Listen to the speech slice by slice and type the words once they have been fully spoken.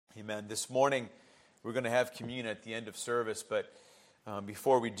Amen. This morning, we're going to have communion at the end of service, but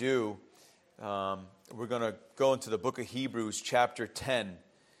before we do, we're going to go into the book of Hebrews, chapter 10.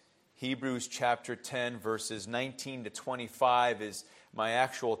 Hebrews, chapter 10, verses 19 to 25 is my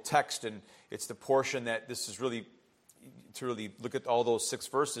actual text, and it's the portion that this is really, to really look at all those 6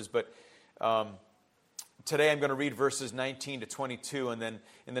 verses, but today I'm going to read verses 19 to 22, and then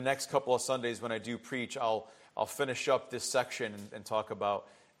in the next couple of Sundays when I do preach, I'll finish up this section and talk about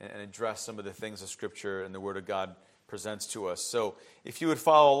and address some of the things of Scripture and the Word of God presents to us. So if you would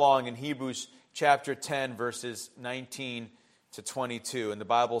follow along in Hebrews chapter 10, verses 19 to 22, and the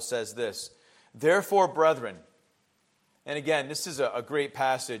Bible says this, "Therefore, brethren," and again, this is a great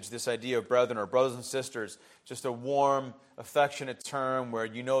passage, this idea of brethren or brothers and sisters, just a warm, affectionate term where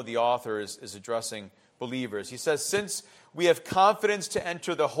you know the author is addressing believers. He says, "Since we have confidence to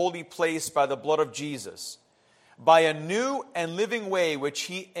enter the holy place by the blood of Jesus, by a new and living way which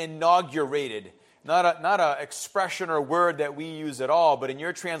he inaugurated." Not a expression or word that we use at all, but in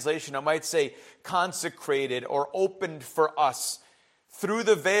your translation, I might say consecrated or opened for us through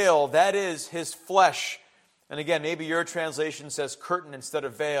the veil, that is his flesh. And again, maybe your translation says curtain instead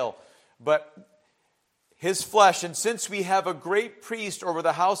of veil, but his flesh. "And since we have a great priest over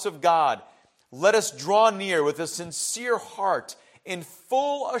the house of God, let us draw near with a sincere heart in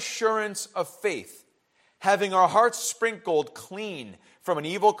full assurance of faith, having our hearts sprinkled clean from an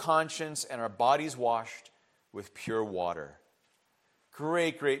evil conscience and our bodies washed with pure water."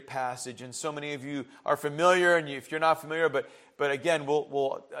 Great, great passage, and so many of you are familiar, and if you're not familiar, but again,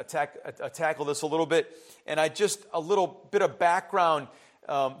 we'll tackle this a little bit, and just a little bit of background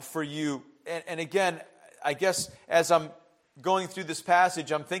for you, and again, I guess as I'm going through this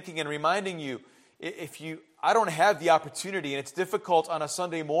passage, I'm thinking and reminding you, I don't have the opportunity, and it's difficult on a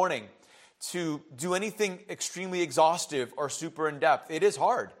Sunday morning to do anything extremely exhaustive or super in-depth. It is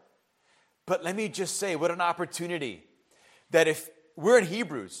hard. But let me just say, what an opportunity that if we're in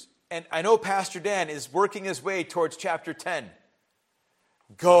Hebrews, and I know Pastor Dan is working his way towards chapter 10,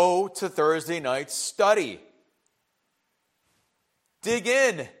 go to Thursday night's study. Dig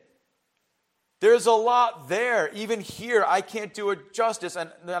in. There's a lot there. Even here, I can't do it justice,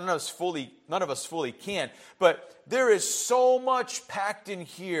 and none of us fully can, but there is so much packed in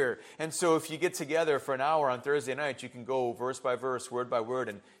here. And so if you get together for an hour on Thursday night, you can go verse by verse, word by word,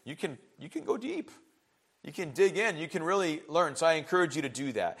 and you can go deep. You can dig in. You can really learn. So I encourage you to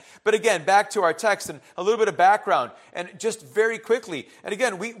do that. But again, back to our text and a little bit of background. And just very quickly, and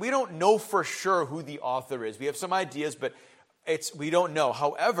again, we don't know for sure who the author is. We have some ideas, but we don't know.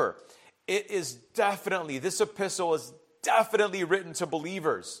 However, this epistle is definitely written to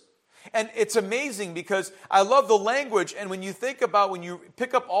believers. And it's amazing because I love the language, and when you pick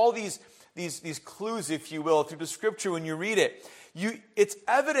up all these clues, if you will, through the Scripture, when you read it, it's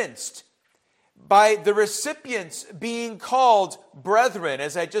evidenced by the recipients being called brethren,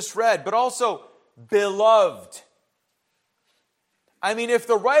 as I just read, but also beloved. I mean, if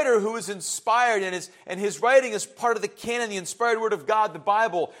the writer who is inspired and his writing is part of the canon, the inspired word of God, the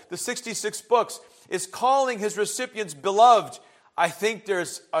Bible, the 66 books, is calling his recipients beloved, I think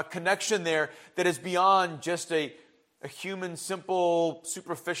there's a connection there that is beyond just a human, simple,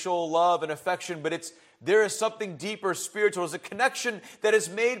 superficial love and affection, but there is something deeper, spiritual. There's a connection that is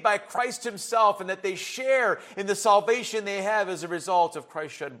made by Christ himself and that they share in the salvation they have as a result of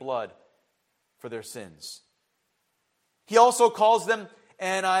Christ's shed blood for their sins. He also calls them,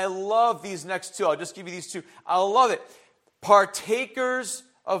 and I love these next two. I'll just give you these two. I love it. Partakers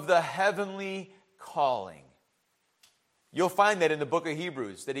of the heavenly calling. You'll find that in the book of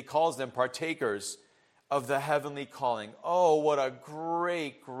Hebrews, that he calls them partakers of the heavenly calling. Oh, what a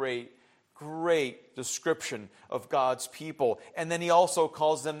great, great, great description of God's people. And then he also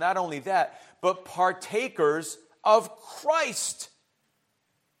calls them not only that, but partakers of Christ.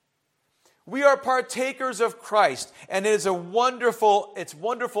 We are partakers of Christ, and it's wonderful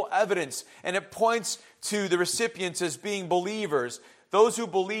evidence, and it points to the recipients as being believers, those who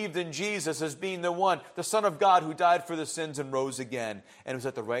believed in Jesus as being the Son of God who died for the sins and rose again, and was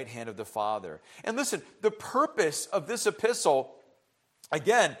at the right hand of the Father. And listen, the purpose of this epistle,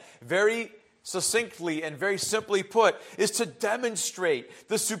 again, very succinctly and very simply put, is to demonstrate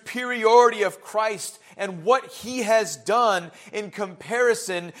the superiority of Christ and what he has done in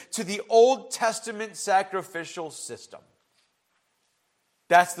comparison to the Old Testament sacrificial system.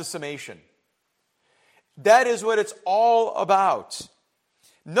 That's the summation. That is what it's all about.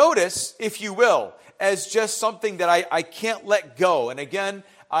 Notice, if you will, as just something that I can't let go. And again,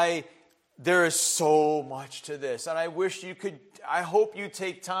 There is so much to this, and I hope you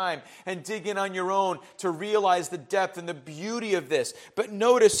take time and dig in on your own to realize the depth and the beauty of this. But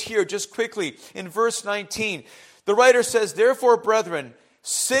notice here, just quickly, in verse 19, the writer says, "Therefore, brethren,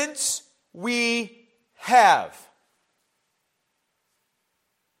 since we have,"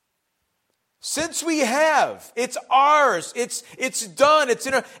 it's ours, it's done, it's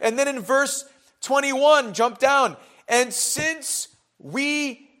in our, and then in verse 21, jump down, "And since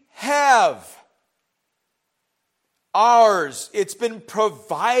we have ours," it's been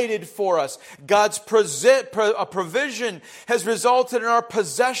provided for us. God's provision has resulted in our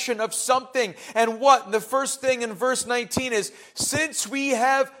possession of something. And what? And the first thing in verse 19 is, since we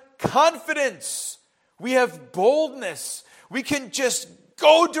have confidence, we have boldness, we can just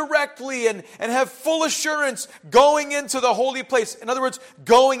go directly and have full assurance going into the holy place. In other words,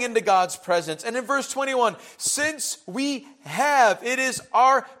 going into God's presence. And in verse 21, since we have, it is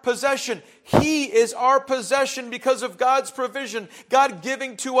our possession. He is our possession because of God's provision. God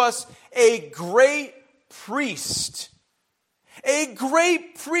giving to us a great priest. A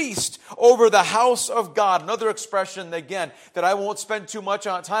great priest over the house of God. Another expression, again, that I won't spend too much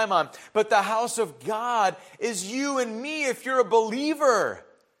time on. But the house of God is you and me if you're a believer.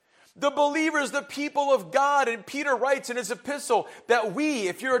 The believers, the people of God. And Peter writes in his epistle that we,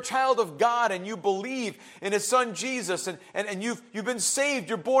 if you're a child of God and you believe in His Son Jesus and you've been saved,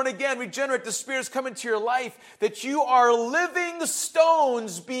 you're born again, regenerate, the Spirit's come into your life, that you are living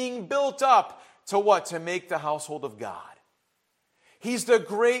stones being built up to what? To make the household of God. He's the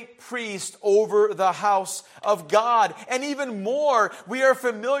great priest over the house of God. And even more, we are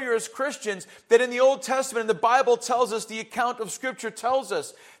familiar as Christians that in the Old Testament, and the Bible tells us, the account of Scripture tells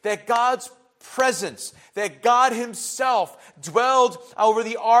us, that God's presence, that God Himself dwelled over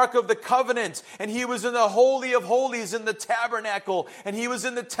the Ark of the Covenant, and He was in the Holy of Holies in the tabernacle, and He was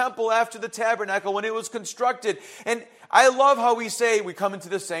in the temple after the tabernacle when it was constructed. And I love how we say, we come into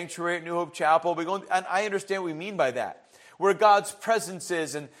the sanctuary at New Hope Chapel, and I understand what we mean by that. Where God's presence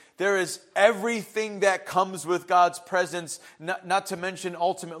is, and there is everything that comes with God's presence, not to mention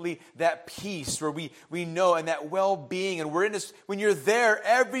ultimately that peace where we know, and that well-being, and we're in this, when you're there,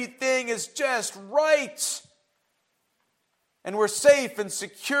 everything is just right. And we're safe and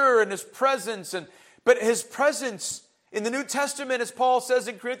secure in His presence. But His presence in the New Testament, as Paul says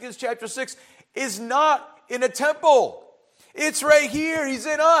in Corinthians chapter 6, is not in a temple. It's right here. He's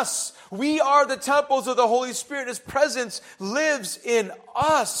in us. We are the temples of the Holy Spirit. His presence lives in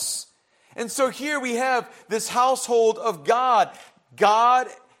us. And so here we have this household of God. God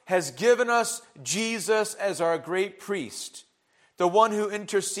has given us Jesus as our great priest, the one who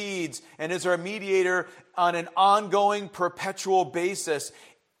intercedes and is our mediator on an ongoing, perpetual basis,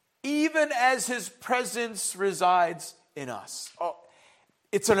 even as His presence resides in us. Oh,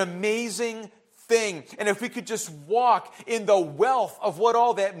 it's an amazing thing. And if we could just walk in the wealth of what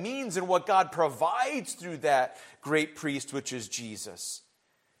all that means and what God provides through that great priest, which is Jesus.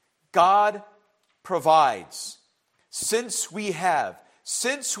 God provides. Since we have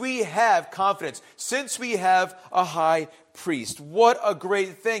confidence, since we have a high priest. What a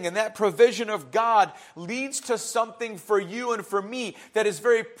great thing. And that provision of God leads to something for you and for me that is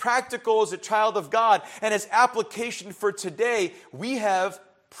very practical as a child of God. And as application for today, we have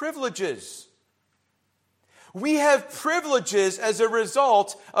privileges. We have privileges as a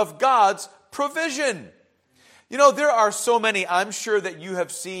result of God's provision. You know, there are so many, I'm sure that you have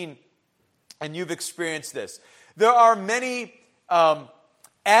seen and you've experienced this. There are many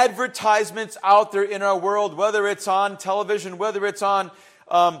advertisements out there in our world, whether it's on television, whether it's on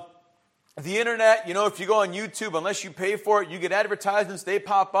the internet. You know, if you go on YouTube, unless you pay for it, you get advertisements, they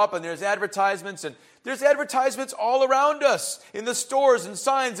pop up, and there's advertisements, and there's advertisements all around us in the stores and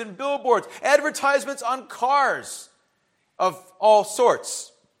signs and billboards, advertisements on cars of all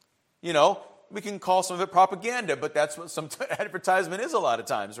sorts. You know, we can call some of it propaganda, but that's what some advertisement is a lot of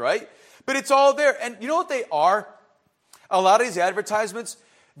times, right? But it's all there. And you know what they are? A lot of these advertisements,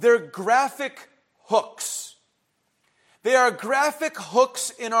 they're graphic hooks. They are graphic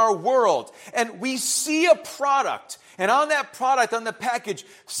hooks in our world. And we see a product, and on that product, on the package,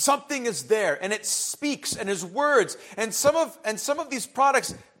 something is there, and it speaks, and there's words. And some of these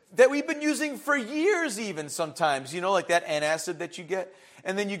products that we've been using for years even sometimes, you know, like that antacid that you get.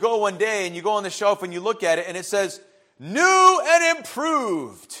 And then you go one day, and you go on the shelf, and you look at it, and it says, new and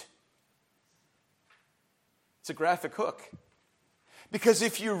improved. It's a graphic hook. Because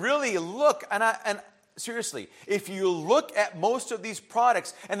if you really look, and seriously, if you look at most of these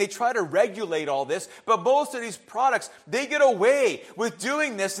products, and they try to regulate all this, but most of these products, they get away with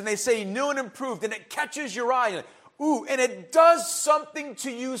doing this, and they say new and improved, and it catches your eye. Ooh, and it does something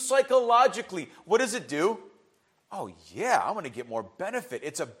to you psychologically. What does it do? Oh, yeah, I'm going to get more benefit.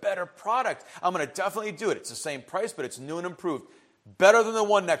 It's a better product. I'm going to definitely do it. It's the same price, but it's new and improved. Better than the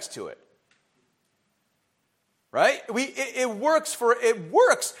one next to it. Right? It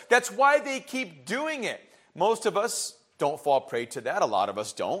works. That's why they keep doing it. Most of us don't fall prey to that. A lot of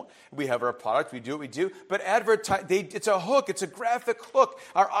us don't. We have our product. We do what we do. But it's a hook. It's a graphic hook.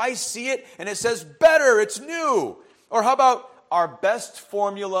 Our eyes see it, and it says better. It's new. Or how about our best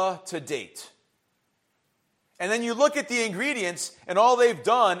formula to date? And then you look at the ingredients, and all they've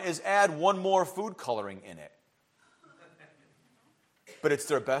done is add one more food coloring in it. But it's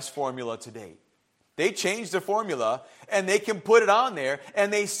their best formula to date. They change the formula, and they can put it on there,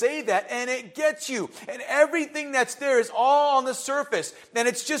 and they say that, and it gets you. And everything that's there is all on the surface, and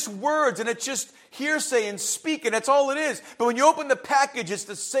it's just words, and it's just hearsay and speak, and that's all it is. But when you open the package, it's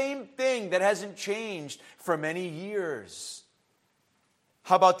the same thing that hasn't changed for many years.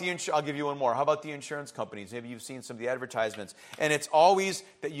 How about I'll give you one more. How about the insurance companies? Maybe you've seen some of the advertisements, and it's always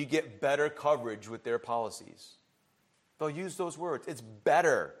that you get better coverage with their policies. They'll use those words. It's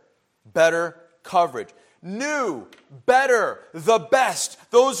better coverage. New, better, the best,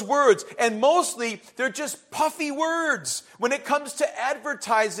 those words. And mostly, they're just puffy words when it comes to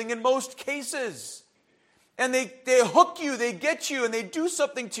advertising in most cases. And they hook you, they get you, and they do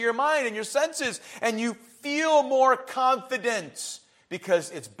something to your mind and your senses, and you feel more confident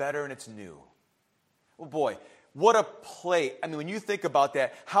because it's better and it's new. Oh boy, what a play. I mean, when you think about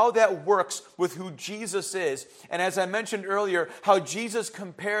that, how that works with who Jesus is. And as I mentioned earlier, how Jesus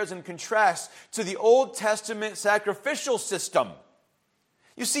compares and contrasts to the Old Testament sacrificial system.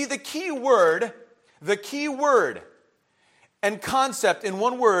 You see, the key word and concept in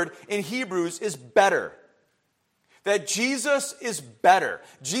one word in Hebrews is better. That Jesus is better.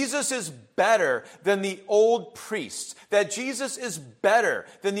 Jesus is better than the old priests. That Jesus is better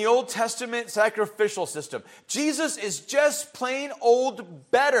than the Old Testament sacrificial system. Jesus is just plain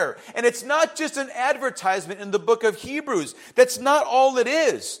old better. And it's not just an advertisement in the book of Hebrews. That's not all it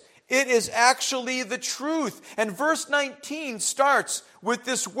is. It is actually the truth. And verse 19 starts with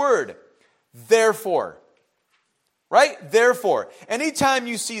this word, therefore. Right? Therefore. Anytime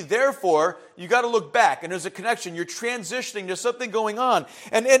you see therefore, you got to look back, and there's a connection. You're transitioning. There's something going on.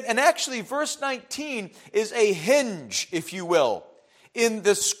 And actually, verse 19 is a hinge, if you will, in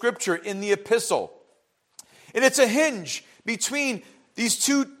the scripture, in the epistle. And it's a hinge between these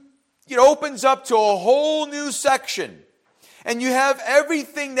two. It opens up to a whole new section. And you have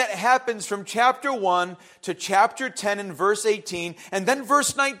everything that happens from chapter 1 to chapter 10 and verse 18, and then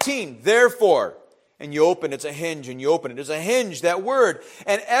verse 19, therefore. And you open, it's a hinge, and you open it. There's a hinge, that word.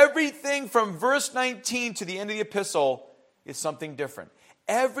 And everything from verse 19 to the end of the epistle is something different.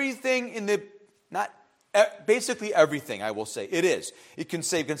 Everything basically everything, I will say. It is. You can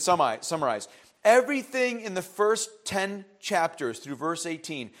summarize. Everything in the first 10 chapters through verse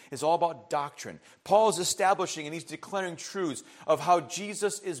 18 is all about doctrine. Paul is establishing and he's declaring truths of how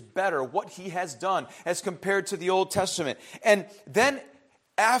Jesus is better, what he has done as compared to the Old Testament. And then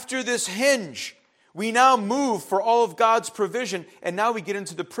after this hinge, we now move for all of God's provision, and now we get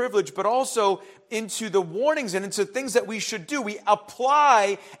into the privilege, but also into the warnings and into things that we should do. We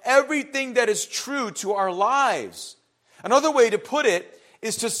apply everything that is true to our lives. Another way to put it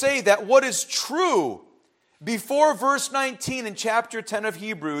is to say that what is true before verse 19 in chapter 10 of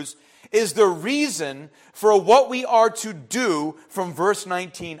Hebrews is the reason for what we are to do from verse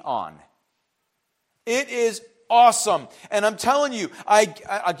 19 on. It is awesome. And I'm telling you,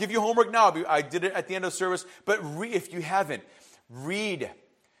 I'll give you homework now. I did it at the end of the service. But if you haven't, read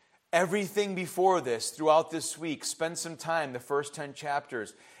everything before this throughout this week. Spend some time, the first 10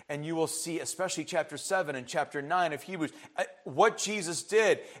 chapters. And you will see, especially chapter 7 and chapter 9 of Hebrews, what Jesus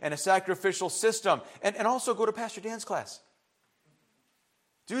did and a sacrificial system. And also go to Pastor Dan's class.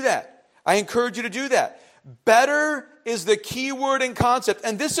 Do that. I encourage you to do that. Better is the key word and concept.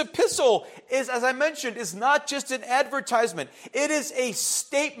 And this epistle is, as I mentioned, is not just an advertisement. It is a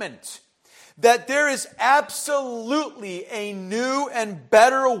statement that there is absolutely a new and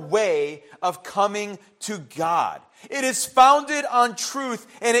better way of coming to God. It is founded on truth,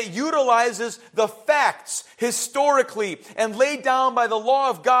 and it utilizes the facts historically and laid down by the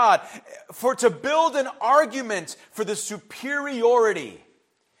law of God to build an argument for the superiority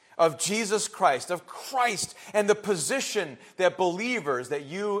of Jesus Christ, of Christ, and the position that believers, that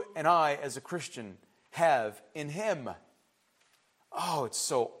you and I as a Christian have in Him. Oh, it's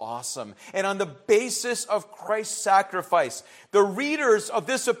so awesome. And on the basis of Christ's sacrifice, the readers of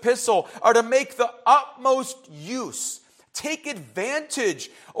this epistle are to make the utmost use, take advantage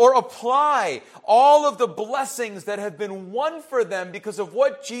or apply all of the blessings that have been won for them because of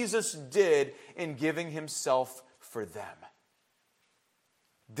what Jesus did in giving himself for them.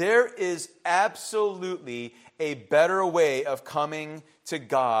 There is absolutely a better way of coming to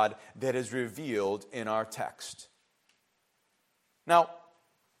God that is revealed in our text. Now,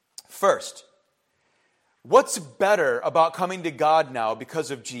 first, what's better about coming to God now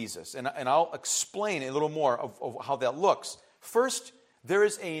because of Jesus? And I'll explain a little more of how that looks. First, there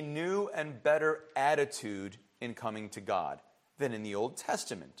is a new and better attitude in coming to God than in the Old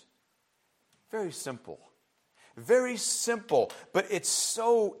Testament. Very simple. Very simple, but it's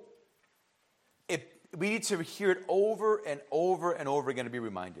so... we need to hear it over and over and over again to be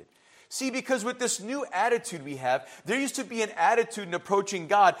reminded. See, because with this new attitude we have, there used to be an attitude in approaching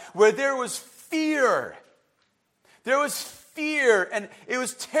God where there was fear. There was fear, and it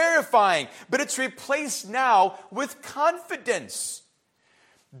was terrifying, but it's replaced now with confidence.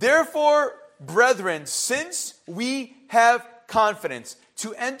 Therefore, brethren, since we have confidence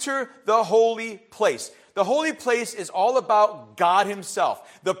to enter the holy place. The holy place is all about God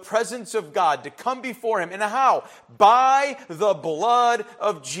himself, the presence of God, to come before him. And how? By the blood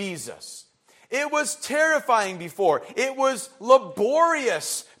of Jesus. It was terrifying before. It was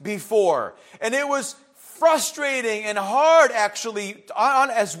laborious before. And it was frustrating and hard, actually,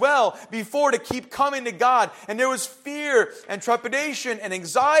 as well, before, to keep coming to God. And there was fear and trepidation and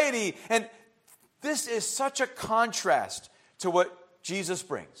anxiety. And this is such a contrast to what Jesus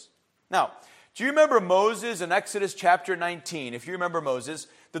brings. Now, do you remember Moses in Exodus chapter 19? If you remember Moses,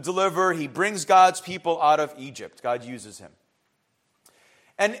 the deliverer, he brings God's people out of Egypt. God uses him.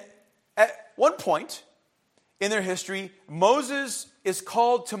 And at one point in their history, Moses is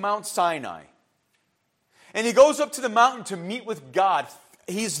called to Mount Sinai. And he goes up to the mountain to meet with God.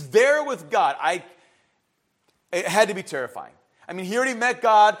 He's there with God. It had to be terrifying. I mean, he already met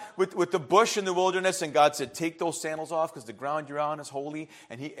God with the bush in the wilderness, and God said, take those sandals off because the ground you're on is holy.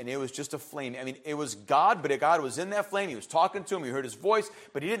 And it was just a flame. I mean, it was God, but God was in that flame. He was talking to him. He heard his voice,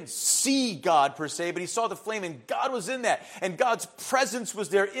 but he didn't see God per se, but he saw the flame, and God was in that. And God's presence was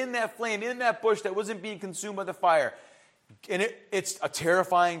there in that flame, in that bush that wasn't being consumed by the fire. And it's a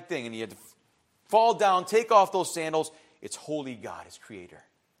terrifying thing. And he had to fall down, take off those sandals. It's holy God, his creator.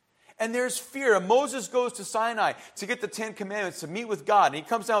 And there's fear. And Moses goes to Sinai to get the 10 Commandments, to meet with God. And he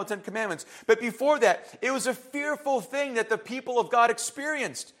comes down with 10 Commandments. But before that, it was a fearful thing that the people of God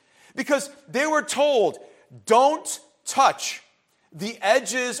experienced. Because they were told, don't touch the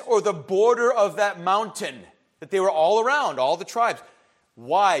edges or the border of that mountain that they were all around, all the tribes.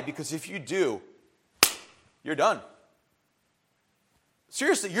 Why? Because if you do, you're done.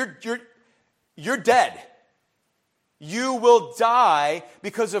 Seriously, you're dead. You will die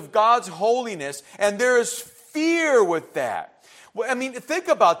because of God's holiness, and there is fear with that. Well, I mean, think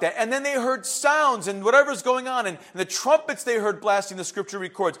about that. And then they heard sounds and whatever's going on, and the trumpets they heard blasting, the scripture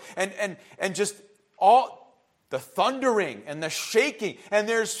records, and just all the thundering and the shaking, and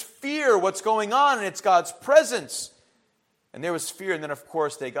there's fear, what's going on, and it's God's presence. And there was fear, and then of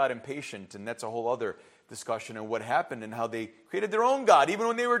course they got impatient, and that's a whole other discussion on what happened and how they created their own God, even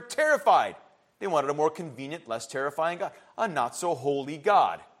when they were terrified. They wanted a more convenient, less terrifying God, a not so holy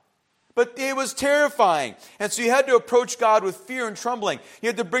God. But it was terrifying. And so you had to approach God with fear and trembling. You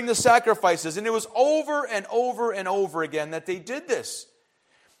had to bring the sacrifices. And it was over and over and over again that they did this.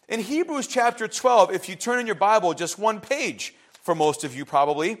 In Hebrews chapter 12, if you turn in your Bible just one page, for most of you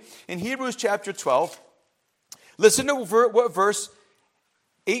probably, in Hebrews chapter 12, listen to what verse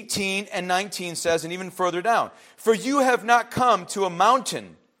 18 and 19 says, and even further down. For you have not come to a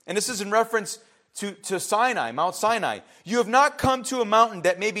mountain, and this is in reference to Sinai, Mount Sinai. You have not come to a mountain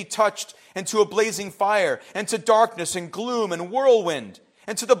that may be touched, and to a blazing fire, and to darkness and gloom and whirlwind,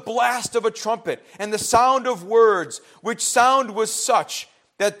 and to the blast of a trumpet, and the sound of words, which sound was such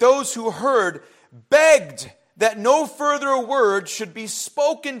that those who heard begged that no further word should be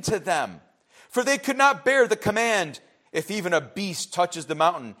spoken to them. For they could not bear the command, if even a beast touches the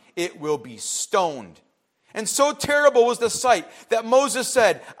mountain, it will be stoned. And so terrible was the sight that Moses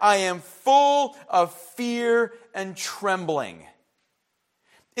said, I am full of fear and trembling.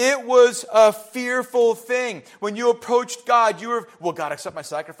 It was a fearful thing. When you approached God, you were, will God accept my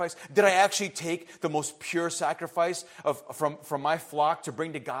sacrifice? Did I actually take the most pure sacrifice from my flock to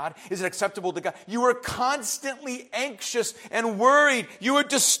bring to God? Is it acceptable to God? You were constantly anxious and worried. You were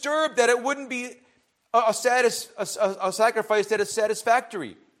disturbed that it wouldn't be a sacrifice that is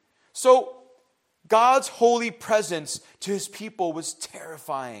satisfactory. So God's holy presence to his people was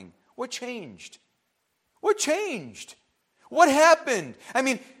terrifying. What changed? What changed? What happened? I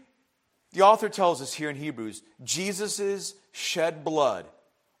mean, The author tells us here in Hebrews, Jesus' shed blood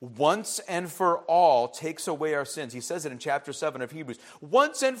once and for all takes away our sins. He says it in chapter 7 of Hebrews.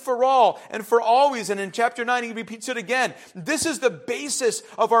 Once and for all, and for always. And in chapter 9, he repeats it again. This is the basis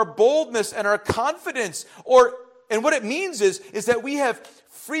of our boldness and our confidence. And what it means is that we have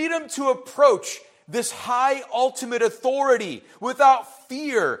freedom to approach this high ultimate authority without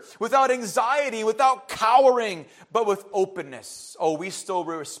fear, without anxiety, without cowering, but with openness. Oh, we still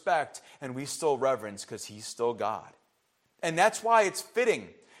respect and we still reverence because he's still God. And that's why it's fitting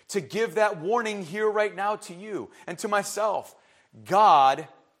to give that warning here right now to you and to myself. God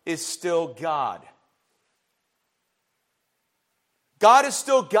is still God. God is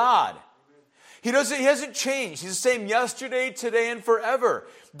still God. He hasn't changed. He's the same yesterday, today, and forever.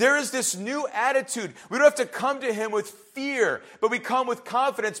 There is this new attitude. We don't have to come to him with fear, but we come with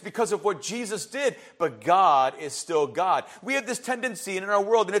confidence because of what Jesus did. But God is still God. We have this tendency in our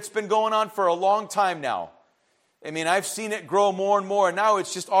world, and it's been going on for a long time now. I mean, I've seen it grow more and more, and now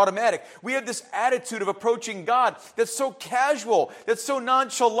it's just automatic. We have this attitude of approaching God that's so casual, that's so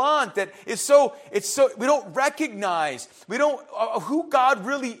nonchalant, that is so we don't recognize, who God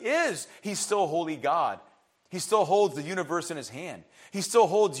really is. He's still holy God. He still holds the universe in his hand. He still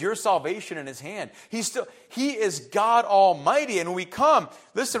holds your salvation in his hand. He is God Almighty. And when we come,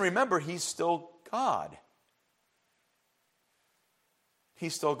 listen, remember, he's still God.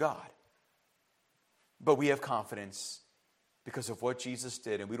 He's still God. But we have confidence because of what Jesus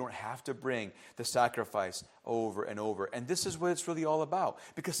did, and we don't have to bring the sacrifice over and over. And this is what it's really all about.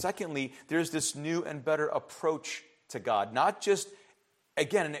 Because secondly, there's this new and better approach to God. Not just,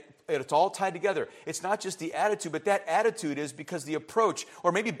 again, it's all tied together. It's not just the attitude, but that attitude is because the approach,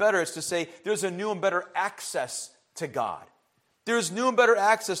 or maybe better, it's to say there's a new and better access to God. There's new and better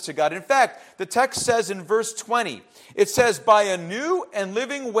access to God. In fact, the text says in verse 20, it says, by a new and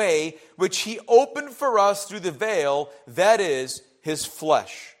living way, which he opened for us through the veil, that is, his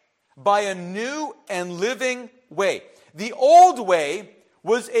flesh. By a new and living way. The old way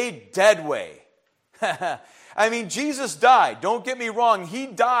was a dead way. I mean, Jesus died. Don't get me wrong. He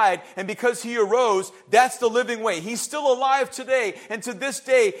died, and because he arose, that's the living way. He's still alive today, and to this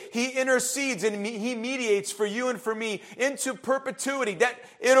day, he intercedes and he mediates for you and for me into perpetuity. That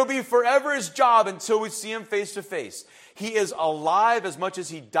it'll be forever his job until we see him face to face. He is alive as much as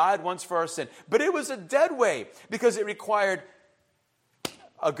he died once for our sin. But it was a dead way because it required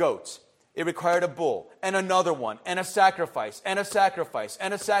a goat. It required a bull, and another one, and a sacrifice, and a sacrifice,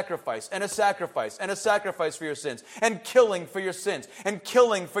 and a sacrifice, and a sacrifice, and a sacrifice for your sins, and killing for your sins, and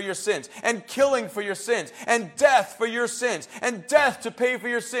killing for your sins, and killing for your sins, and death for your sins, and death to pay for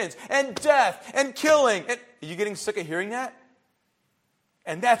your sins, and death, and killing. And are you getting sick of hearing that?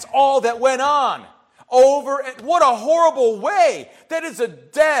 And that's all that went on. What a horrible way. That is a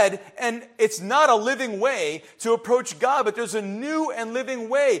dead, and it's not a living way to approach God, but there's a new and living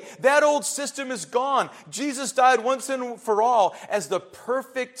way. That old system is gone. Jesus died once and for all as the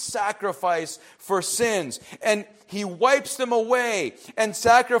perfect sacrifice for sins, and he wipes them away, and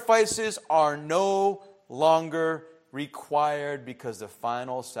sacrifices are no longer required because the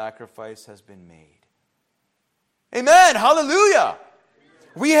final sacrifice has been made. Amen. Hallelujah.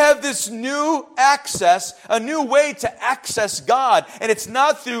 We have this new access, a new way to access God. And it's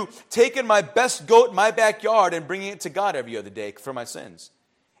not through taking my best goat in my backyard and bringing it to God every other day for my sins.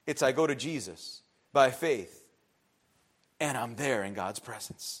 It's I go to Jesus by faith, and I'm there in God's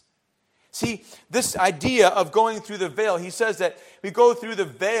presence. See, this idea of going through the veil, he says that we go through the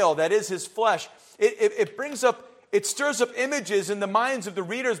veil, that is his flesh. It stirs up images in the minds of the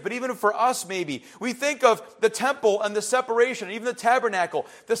readers, but even for us maybe. We think of the temple and the separation, even the tabernacle.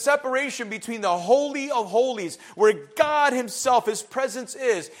 The separation between the Holy of Holies, where God himself, his presence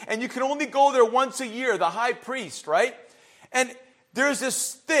is. And you can only go there once a year, the high priest, right? And there's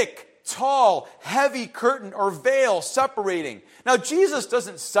this thick, tall, heavy curtain or veil separating. Now, Jesus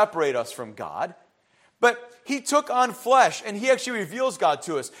doesn't separate us from God, but he took on flesh, and he actually reveals God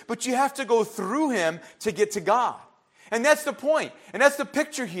to us. But you have to go through him to get to God. And that's the point. And that's the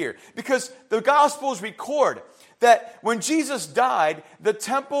picture here. Because the Gospels record that when Jesus died, the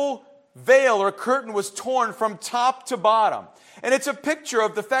temple veil or curtain was torn from top to bottom. And it's a picture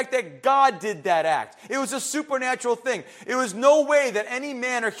of the fact that God did that act. It was a supernatural thing. It was no way that any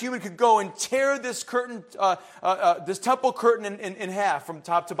man or human could go and tear this curtain, this temple curtain in half from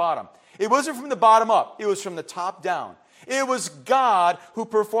top to bottom. It wasn't from the bottom up. It was from the top down. It was God who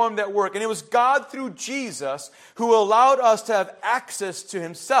performed that work. And it was God through Jesus who allowed us to have access to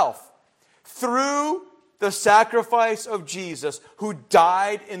himself through the sacrifice of Jesus, who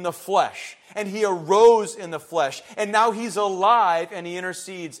died in the flesh. And he arose in the flesh. And now he's alive and he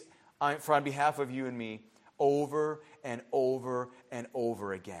intercedes on behalf of you and me over and over and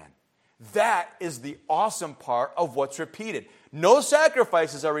over again. That is the awesome part of what's repeated. No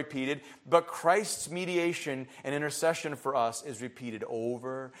sacrifices are repeated, but Christ's mediation and intercession for us is repeated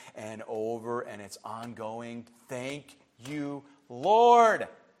over and over, and it's ongoing. Thank you, Lord.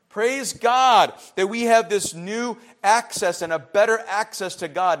 Praise God that we have this new access and a better access to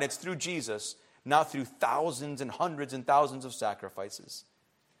God, and it's through Jesus, not through thousands and hundreds and thousands of sacrifices.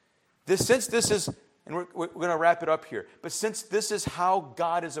 Since this is, and we're going to wrap it up here, but since this is how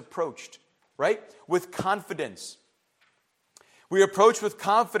God is approached, right? With confidence. We approach with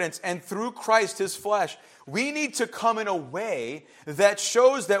confidence, and through Christ, His flesh, we need to come in a way that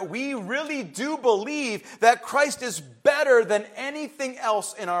shows that we really do believe that Christ is better than anything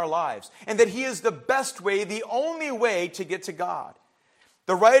else in our lives, and that He is the best way, the only way to get to God.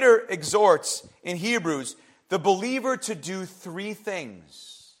 The writer exhorts in Hebrews the believer to do three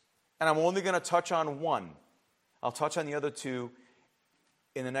things, and I'm only going to touch on one. I'll touch on the other two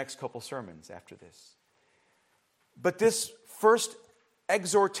in the next couple sermons after this. But this first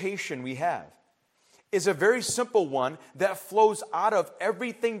exhortation we have is a very simple one that flows out of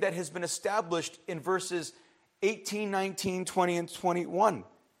everything that has been established in verses 18, 19, 20, and 21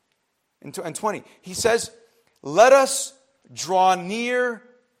 and 20. He says, let us draw near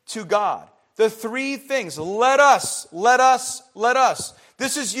to God. The three things, let us.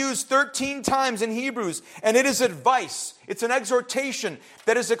 This is used 13 times in Hebrews, and it is advice. It's an exhortation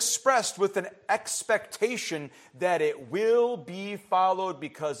that is expressed with an expectation that it will be followed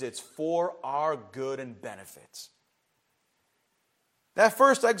because it's for our good and benefit. That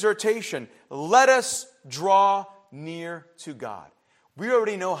first exhortation, let us draw near to God. We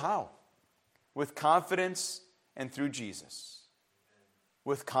already know how. With confidence and through Jesus.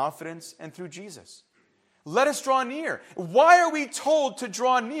 With confidence and through Jesus. Let us draw near. Why are we told to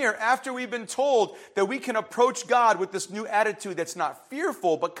draw near after we've been told that we can approach God with this new attitude that's not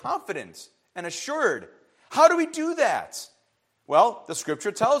fearful but confident and assured? How do we do that? Well, the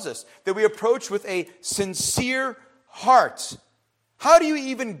Scripture tells us that we approach with a sincere heart. How do you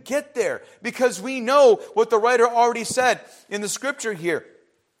even get there? Because we know what the writer already said in the Scripture here.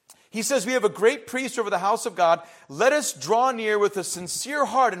 He says, we have a great priest over the house of God. Let us draw near with a sincere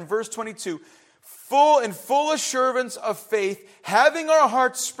heart in verse 22. Full assurance of faith, having our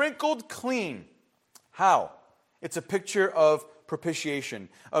hearts sprinkled clean. How? It's a picture of propitiation,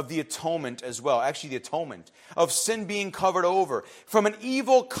 of the atonement as well. Actually, the atonement of sin being covered over. From an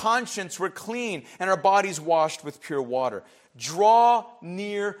evil conscience, we're clean, and our bodies washed with pure water. Draw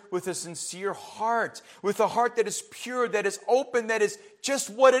near with a sincere heart, with a heart that is pure, that is open, that is just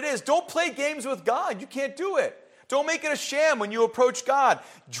what it is. Don't play games with God. You can't do it. Don't make it a sham when you approach God.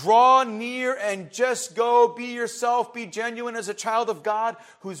 Draw near and just go. Be yourself. Be genuine as a child of God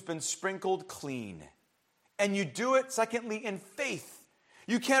who's been sprinkled clean. And you do it, secondly, in faith.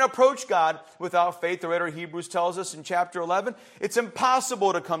 You can't approach God without faith. The writer of Hebrews tells us in chapter 11, it's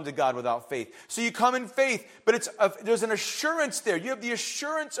impossible to come to God without faith. So you come in faith, but there's an assurance there. You have the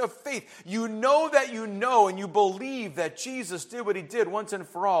assurance of faith. You know that you know, and you believe that Jesus did what He did once and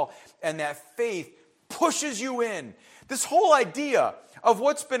for all, and that faith pushes you in. This whole idea of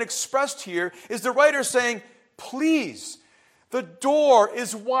what's been expressed here is the writer saying, please, the door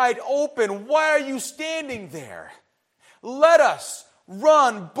is wide open. Why are you standing there? Let us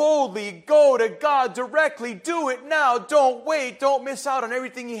run boldly, go to God directly, do it now. Don't wait. Don't miss out on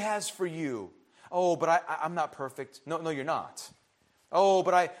everything He has for you. Oh, but I'm not perfect. No, you're not. Oh,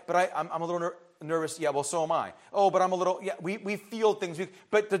 but I'm a little nervous. Yeah, well, so am I. Oh, but I'm a little, yeah, we feel things.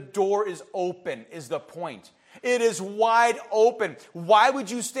 But the door is open is the point. It is wide open. Why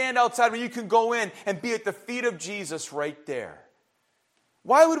would you stand outside when you can go in and be at the feet of Jesus right there?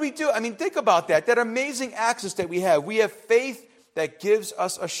 Why would we do it? I mean, think about that amazing access that we have. We have faith that gives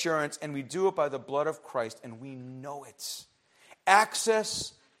us assurance, and we do it by the blood of Christ, and we know it.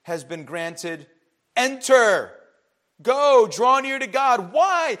 Access has been granted. Enter. Go, draw near to God.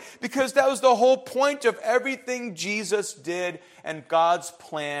 Why? Because that was the whole point of everything Jesus did, and God's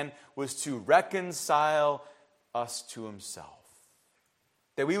plan was to reconcile us to Himself.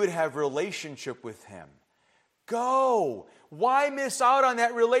 That we would have relationship with Him. Go. Why miss out on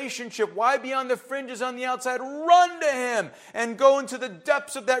that relationship? Why be on the fringes on the outside? Run to Him and go into the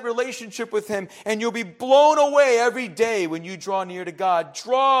depths of that relationship with Him, and you'll be blown away every day when you draw near to God.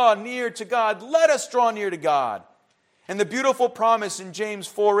 Draw near to God. Let us draw near to God. And the beautiful promise in James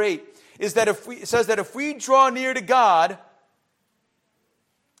 4:8 is that it says that if we draw near to God,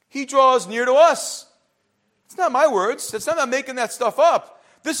 He draws near to us. It's not my words. I'm not making that stuff up.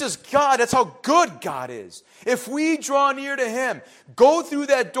 This is God. That's how good God is. If we draw near to Him, go through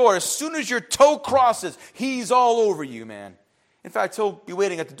that door. As soon as your toe crosses, He's all over you, man. In fact, He'll be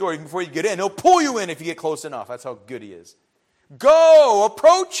waiting at the door even before you get in. He'll pull you in if you get close enough. That's how good He is. Go,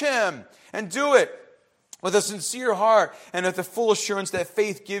 approach Him, and do it with a sincere heart and with the full assurance that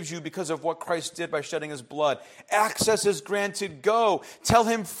faith gives you because of what Christ did by shedding His blood. Access is granted. Go. Tell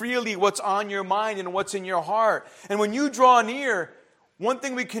Him freely what's on your mind and what's in your heart. And when you draw near, one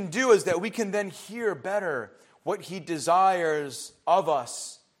thing we can do is that we can then hear better what He desires of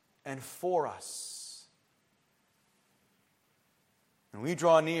us and for us. When we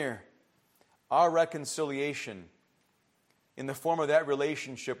draw near, our reconciliation in the form of that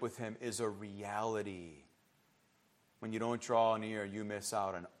relationship with Him is a reality. When you don't draw near, you miss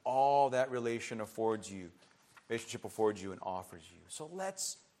out on all that relationship affords you and offers you. So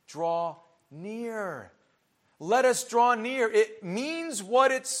let's draw near. Let us draw near. It means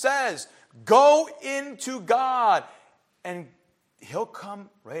what it says. Go into God, and He'll come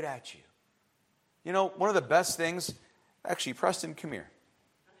right at you. You know, one of the best things, actually, Preston, come here.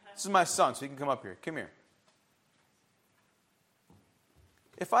 This is my son, so he can come up here. Come here.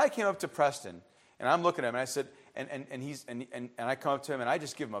 If I came up to Preston, and I'm looking at him, and I said, and I come up to him, and I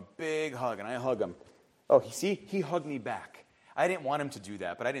just give him a big hug, and I hug him. Oh, he hugged me back. I didn't want him to do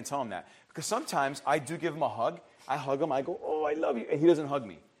that, but I didn't tell him that. Because sometimes I do give him a hug. I hug him. I go, oh, I love you. And he doesn't hug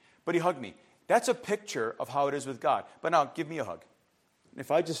me. But he hugged me. That's a picture of how it is with God. But now, give me a hug.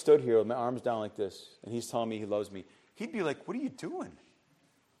 If I just stood here with my arms down like this, and He's telling me He loves me, He'd be like, what are you doing?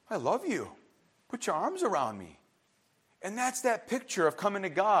 I love you. Put your arms around me. And that's that picture of coming to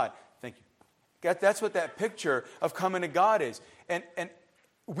God. Thank you. That's what that picture of coming to God is. And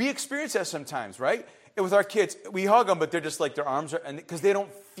we experience that sometimes, right? And with our kids, we hug them, but they're just like their arms are, because they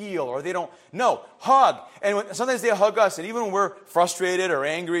don't feel or they don't, no, hug. And sometimes they hug us, and even when we're frustrated or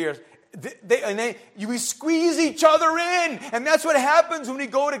angry, or we squeeze each other in. And that's what happens when we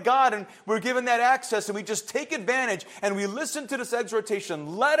go to God and we're given that access, and we just take advantage and we listen to this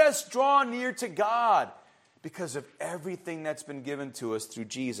exhortation. Let us draw near to God because of everything that's been given to us through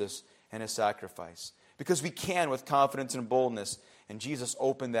Jesus and His sacrifice. Because we can with confidence and boldness, and Jesus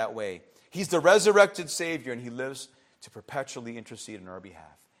opened that way. He's the resurrected Savior, and He lives to perpetually intercede on our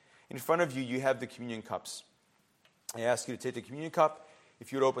behalf. In front of you, you have the communion cups. I ask you to take the communion cup.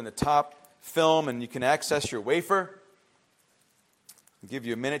 If you would open the top film, and you can access your wafer. I'll give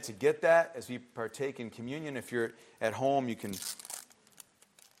you a minute to get that as we partake in communion. If you're at home, you can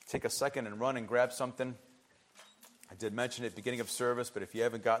take a second and run and grab something. I did mention it at the beginning of service, but if you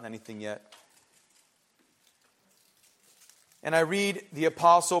haven't gotten anything yet. And I read the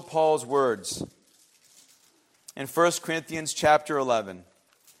Apostle Paul's words in 1 Corinthians chapter 11.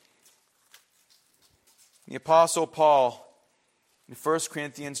 The Apostle Paul, in 1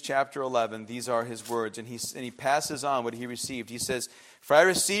 Corinthians chapter 11, these are his words, and he passes on what he received. He says, "For I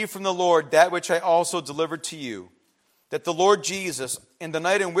received from the Lord that which I also delivered to you, that the Lord Jesus, in the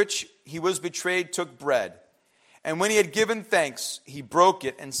night in which He was betrayed, took bread. And when He had given thanks, He broke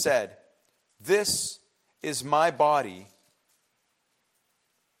it and said, 'This is my body.'"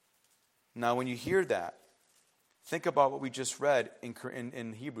 Now, when you hear that, think about what we just read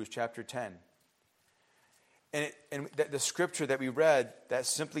in Hebrews chapter 10. And the scripture that we read, that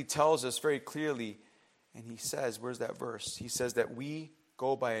simply tells us very clearly, and he says, where's that verse? He says that we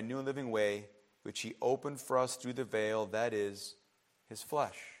go by a new and living way, which He opened for us through the veil, that is His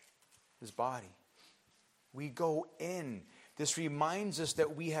flesh, His body. We go in. This reminds us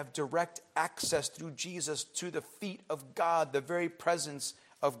that we have direct access through Jesus to the feet of God, the very presence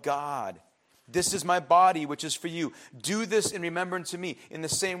of God. "This is my body, which is for you. Do this in remembrance of me." In the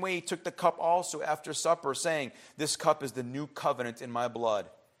same way, He took the cup also after supper, saying, "This cup is the new covenant in my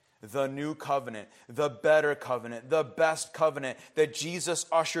blood." The new covenant, the better covenant, the best covenant that Jesus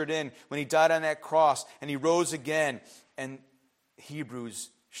ushered in when He died on that cross and He rose again. And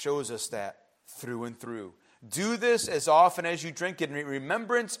Hebrews shows us that through and through. "Do this as often as you drink it in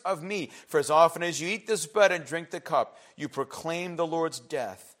remembrance of me. For as often as you eat this bread and drink the cup, you proclaim the Lord's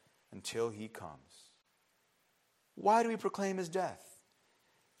death until He comes." Why do we proclaim His death?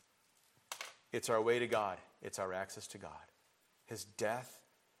 It's our way to God. It's our access to God. His death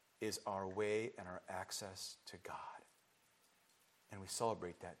is our way and our access to God. And we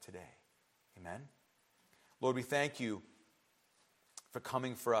celebrate that today. Amen? Lord, we thank You for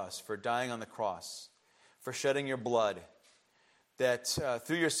coming for us, for dying on the cross, for shedding Your blood, that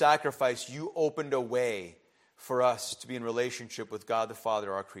through Your sacrifice, You opened a way for us to be in relationship with God the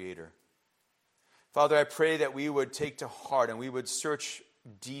Father, our Creator. Father, I pray that we would take to heart and we would search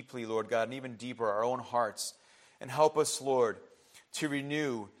deeply, Lord God, and even deeper our own hearts, and help us, Lord, to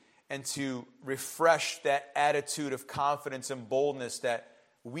renew and to refresh that attitude of confidence and boldness that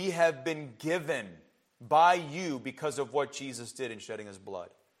we have been given by you because of what Jesus did in shedding his blood.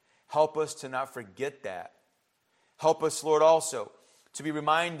 Help us to not forget that. Help us, Lord, also to be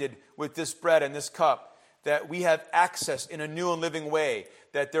reminded with this bread and this cup that we have access in a new and living way,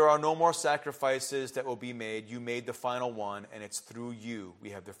 that there are no more sacrifices that will be made. You made the final one, and it's through you we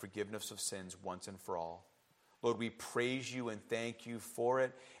have the forgiveness of sins once and for all. Lord, we praise you and thank you for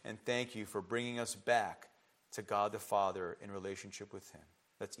it, and thank you for bringing us back to God the Father in relationship with him.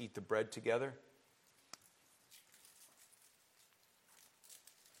 Let's eat the bread together.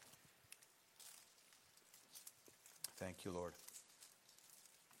 Thank you, Lord.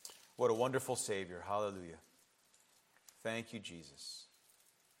 What a wonderful Savior. Hallelujah. Thank you, Jesus.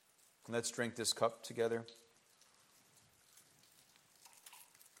 Let's drink this cup together.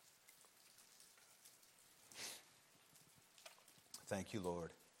 Thank you,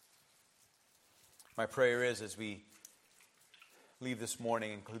 Lord. My prayer is, as we leave this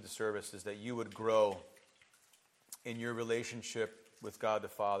morning and conclude the service, is that you would grow in your relationship with God the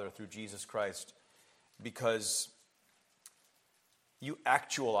Father through Jesus Christ, because you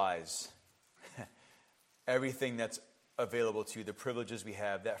actualize everything that's available to you, the privileges we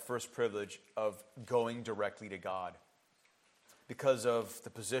have, that first privilege of going directly to God. Because of the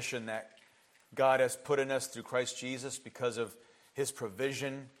position that God has put in us through Christ Jesus, because of his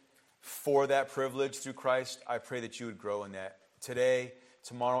provision for that privilege through Christ, I pray that you would grow in that today,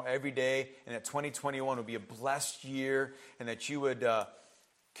 tomorrow, every day, and that 2021 would be a blessed year, and that you would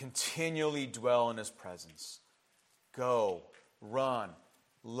continually dwell in his presence. Go, run,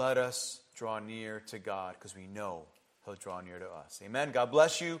 let us draw near to God, because we know he'll draw near to us. Amen. God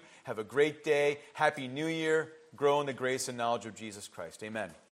bless you. Have a great day. Happy New Year. Grow in the grace and knowledge of Jesus Christ. Amen.